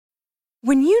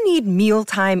When you need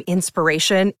mealtime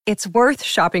inspiration, it's worth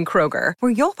shopping Kroger,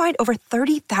 where you'll find over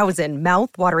 30,000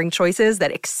 mouth-watering choices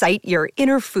that excite your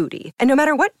inner foodie. And no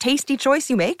matter what tasty choice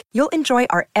you make, you'll enjoy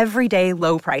our everyday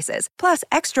low prices, plus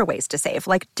extra ways to save,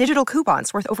 like digital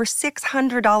coupons worth over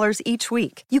 $600 each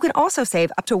week. You can also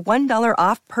save up to $1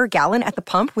 off per gallon at the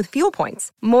pump with fuel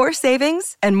points. More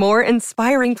savings and more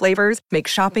inspiring flavors make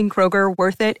shopping Kroger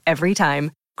worth it every time.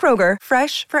 Kroger,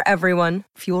 fresh for everyone.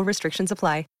 Fuel restrictions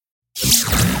apply.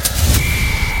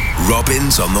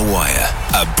 Robins on the Wire,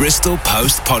 a Bristol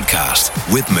Post podcast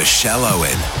with Michelle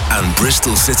Owen and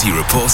Bristol City reporter